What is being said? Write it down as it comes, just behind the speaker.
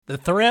The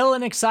thrill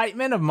and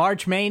excitement of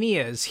March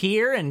Mania is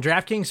here, and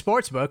DraftKings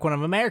Sportsbook, one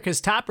of America's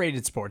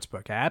top-rated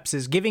sportsbook apps,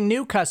 is giving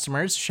new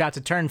customers a shot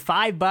to turn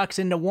 $5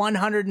 into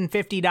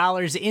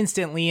 $150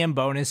 instantly in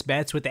bonus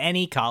bets with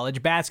any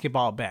college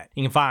basketball bet.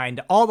 You can find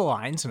all the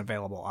lines and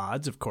available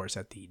odds, of course,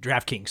 at the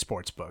DraftKings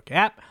Sportsbook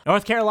app.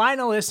 North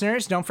Carolina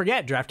listeners, don't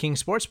forget,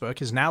 DraftKings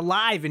Sportsbook is now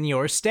live in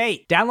your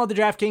state. Download the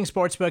DraftKings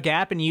Sportsbook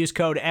app and use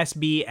code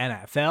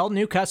SBNFL.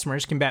 New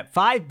customers can bet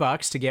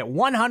 $5 to get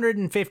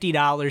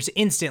 $150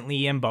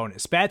 instantly in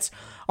bonus bets,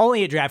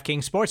 only at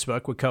DraftKings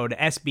Sportsbook with code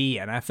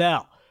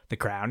SBNFL. The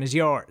crown is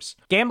yours.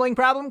 Gambling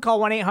problem? Call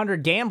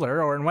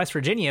 1-800-GAMBLER, or in West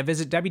Virginia,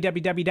 visit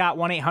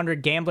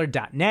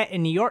www.1800gambler.net.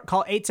 In New York,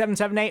 call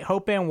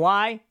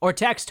 877-8-HOPE-NY or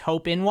text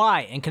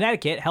HOPE-NY. In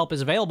Connecticut, help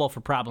is available for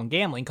problem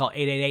gambling. Call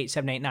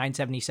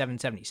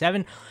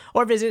 888-789-7777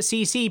 or visit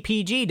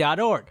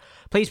ccpg.org.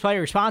 Please play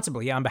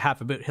responsibly on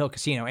behalf of Boot Hill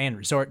Casino and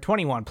Resort.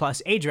 21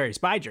 plus, age varies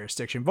by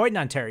jurisdiction. Void in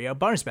Ontario.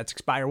 Bonus bets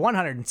expire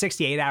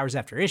 168 hours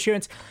after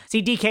issuance.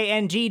 See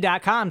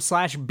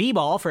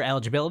dkng.com/bball for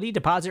eligibility,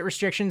 deposit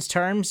restrictions,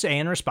 terms,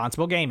 and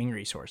responsible gaming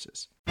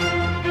resources.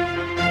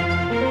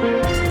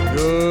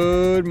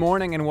 Good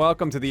morning and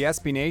welcome to the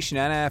SB Nation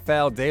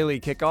NFL Daily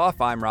Kickoff.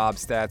 I'm Rob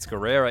Stats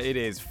Guerrera. It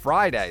is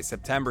Friday,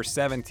 September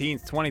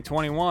 17th,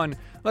 2021.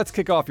 Let's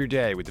kick off your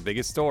day with the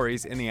biggest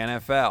stories in the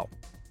NFL.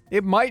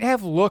 It might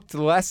have looked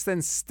less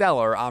than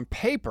stellar on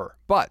paper,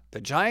 but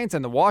the Giants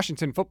and the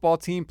Washington football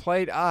team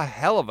played a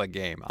hell of a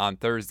game on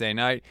Thursday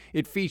night.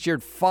 It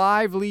featured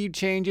 5 lead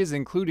changes,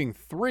 including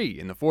 3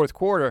 in the fourth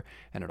quarter,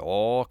 and it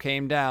all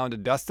came down to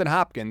Dustin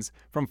Hopkins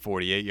from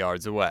 48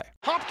 yards away.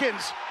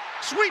 Hopkins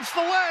sweeps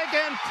the leg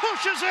and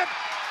pushes it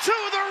to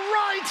the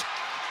right.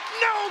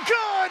 No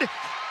good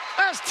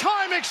as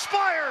time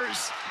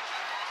expires.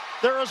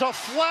 There is a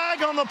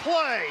flag on the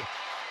play.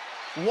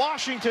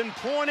 Washington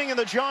pointing in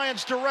the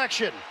Giants'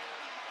 direction.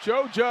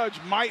 Joe Judge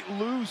might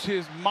lose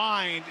his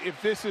mind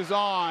if this is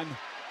on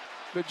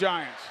the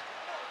Giants.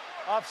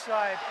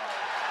 Offside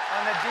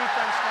on the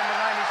defense, number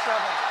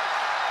 97.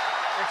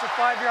 It's a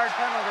 5-yard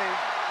penalty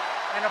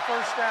and a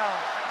first down.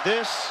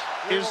 This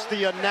is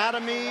the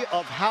anatomy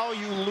of how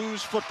you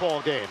lose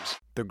football games.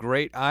 The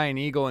great Iron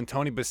Eagle and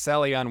Tony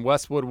Baselli on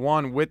Westwood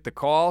One with the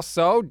call.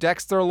 So,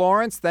 Dexter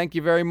Lawrence, thank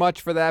you very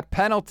much for that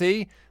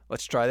penalty.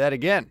 Let's try that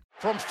again.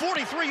 From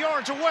 43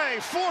 yards away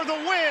for the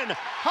win,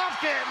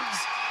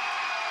 Hopkins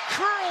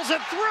curls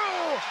it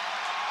through.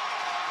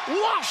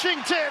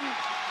 Washington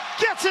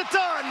gets it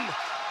done.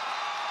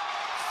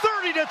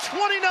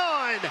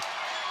 30-29.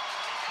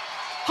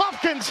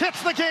 Hopkins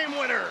hits the game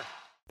winner.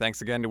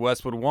 Thanks again to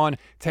Westwood One.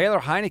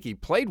 Taylor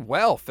Heineke played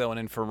well filling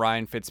in for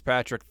Ryan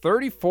Fitzpatrick.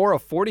 34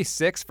 of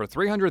 46 for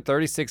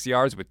 336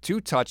 yards with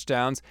 2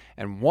 touchdowns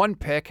and 1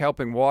 pick,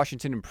 helping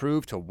Washington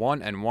improve to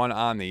 1-1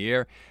 on the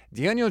year.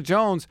 Daniel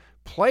Jones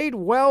played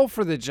well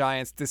for the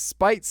Giants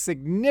despite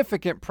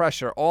significant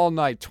pressure all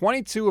night.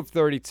 22 of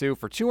 32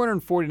 for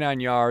 249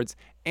 yards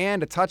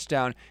and a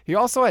touchdown. He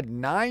also had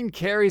 9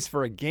 carries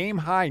for a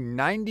game-high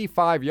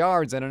 95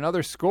 yards and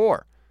another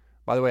score.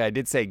 By the way, I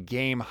did say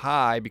game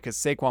high because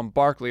Saquon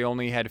Barkley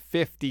only had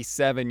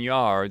 57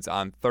 yards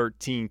on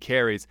 13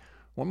 carries.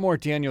 One more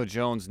Daniel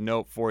Jones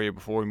note for you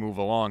before we move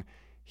along.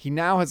 He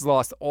now has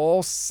lost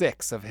all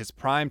 6 of his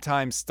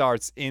primetime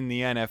starts in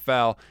the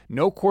NFL.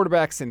 No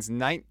quarterback since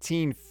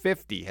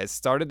 1950 has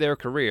started their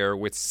career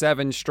with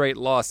 7 straight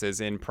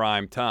losses in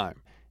primetime.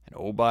 And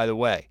oh, by the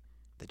way,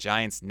 the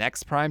Giants'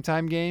 next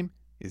primetime game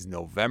is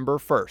November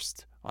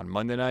 1st on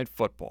Monday Night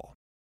Football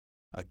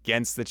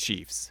against the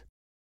Chiefs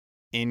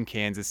in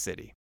Kansas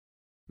City.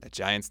 The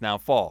Giants now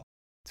fall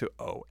to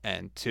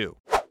 0-2.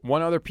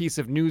 One other piece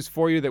of news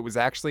for you that was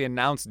actually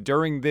announced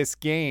during this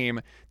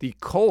game. The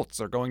Colts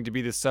are going to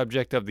be the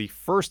subject of the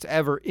first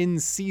ever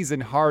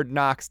in-season Hard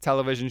Knocks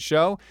television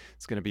show.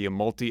 It's going to be a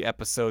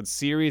multi-episode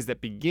series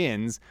that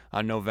begins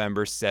on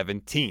November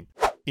 17th.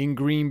 In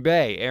Green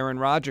Bay, Aaron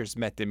Rodgers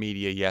met the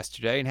media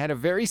yesterday and had a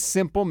very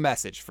simple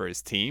message for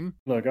his team.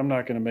 Look, I'm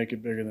not going to make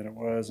it bigger than it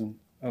was, and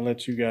I'll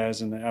let you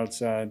guys in the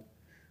outside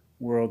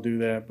world do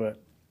that.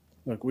 But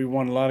look, we've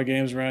won a lot of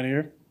games around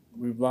here.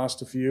 We've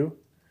lost a few,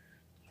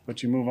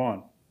 but you move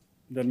on.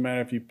 It doesn't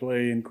matter if you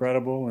play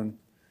incredible and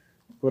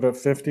put up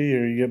 50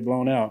 or you get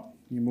blown out.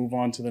 You move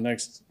on to the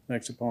next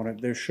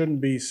opponent. There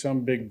shouldn't be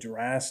some big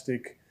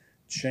drastic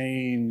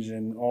change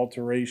and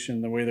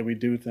alteration the way that we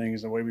do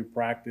things, the way we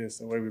practice,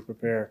 the way we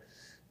prepare.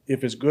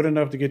 If it's good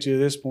enough to get you to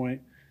this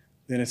point,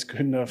 then it's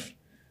good enough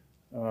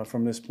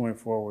from this point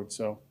forward.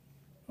 So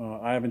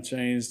I haven't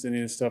changed any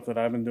of the stuff that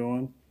I've been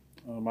doing.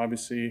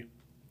 Obviously,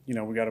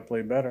 we got to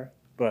play better.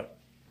 But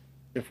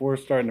if we're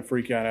starting to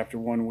freak out after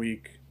 1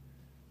 week,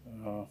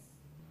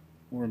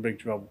 we're in big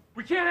trouble.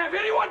 We can't have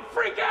anyone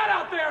freak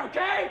out there,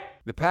 okay?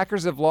 The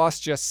Packers have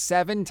lost just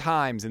 7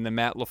 times in the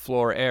Matt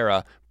LaFleur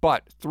era,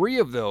 but 3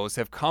 of those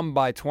have come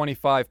by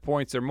 25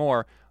 points or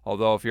more.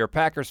 Although if you're a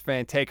Packers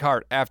fan, take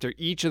heart. After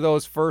each of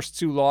those first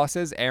 2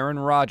 losses, Aaron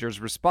Rodgers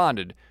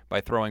responded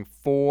by throwing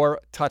 4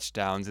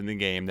 touchdowns in the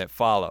game that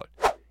followed.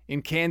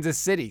 In Kansas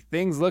City,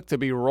 things look to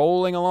be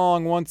rolling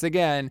along once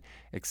again,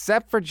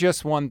 except for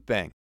just one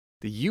thing.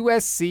 The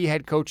USC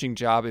head coaching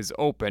job is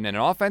open, and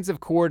offensive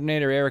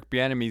coordinator Eric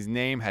Bieniemy's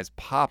name has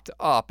popped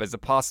up as a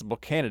possible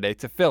candidate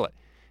to fill it.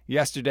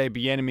 Yesterday,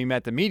 Bieniemy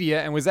met the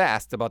media and was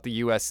asked about the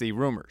USC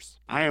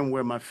rumors. I am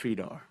where my feet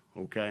are,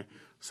 okay?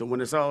 So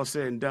when it's all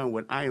said and done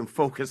with, I am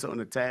focused on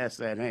the task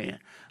at hand.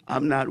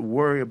 I'm not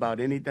worried about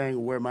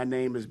anything where my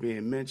name is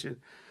being mentioned.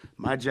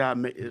 My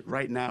job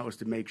right now is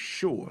to make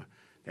sure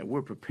that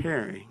we're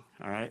preparing,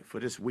 all right, for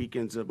this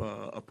weekend's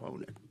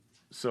opponent.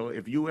 So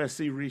if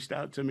USC reached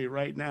out to me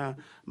right now,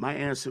 my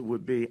answer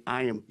would be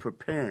I am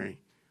preparing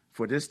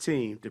for this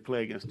team to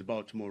play against the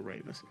Baltimore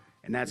Ravens.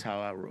 And that's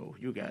how I roll.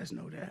 You guys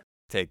know that.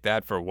 Take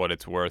that for what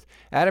it's worth.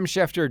 Adam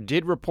Schefter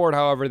did report,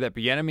 however, that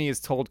Bieniemy has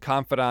told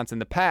confidants in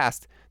the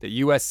past that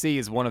USC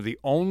is one of the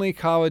only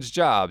college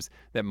jobs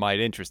that might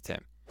interest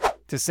him.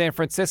 To San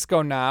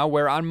Francisco now,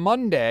 where on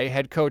Monday,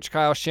 head coach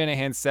Kyle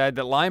Shanahan said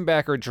that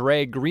linebacker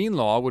Dre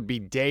Greenlaw would be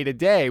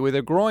day-to-day with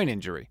a groin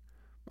injury.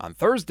 On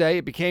Thursday,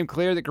 it became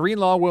clear that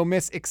Greenlaw will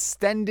miss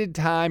extended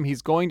time.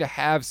 He's going to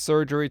have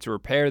surgery to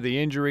repair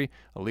the injury.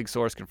 A league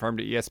source confirmed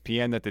to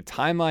ESPN that the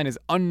timeline is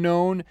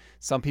unknown.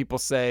 Some people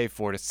say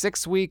 4 to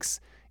 6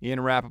 weeks. Ian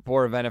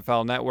Rappaport of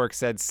NFL Network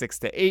said 6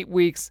 to 8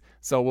 weeks,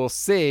 so we'll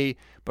see.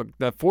 But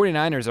the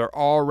 49ers are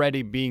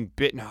already being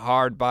bitten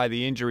hard by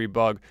the injury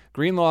bug.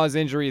 Greenlaw's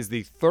injury is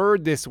the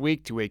third this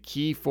week to a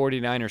key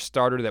 49er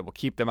starter that will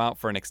keep them out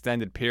for an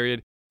extended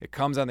period. It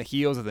comes on the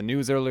heels of the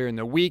news earlier in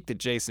the week that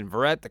Jason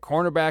Verrett, the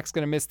cornerback, is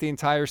going to miss the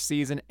entire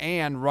season,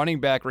 and running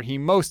back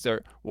Raheem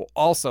Mostert will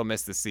also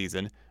miss the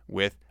season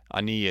with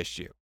a knee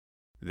issue.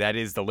 That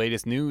is the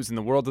latest news in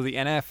the world of the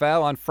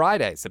NFL on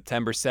Friday,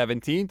 September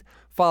 17th.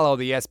 Follow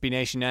the SB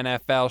Nation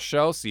NFL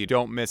show so you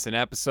don't miss an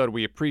episode.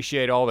 We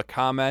appreciate all the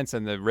comments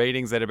and the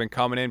ratings that have been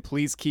coming in.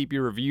 Please keep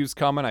your reviews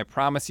coming. I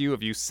promise you,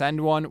 if you send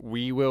one,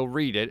 we will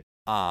read it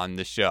on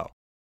the show.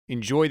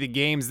 Enjoy the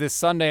games this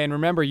Sunday, and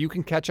remember, you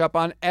can catch up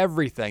on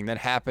everything that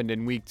happened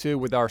in Week 2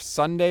 with our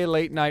Sunday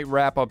late night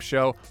wrap-up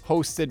show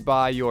hosted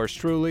by yours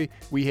truly.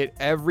 We hit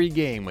every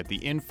game with the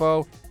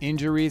info,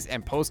 injuries,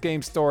 and post-game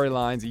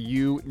storylines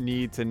you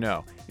need to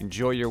know.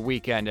 Enjoy your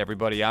weekend,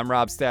 everybody. I'm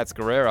Rob Stats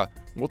Guerrera.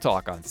 We'll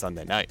talk on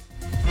Sunday night.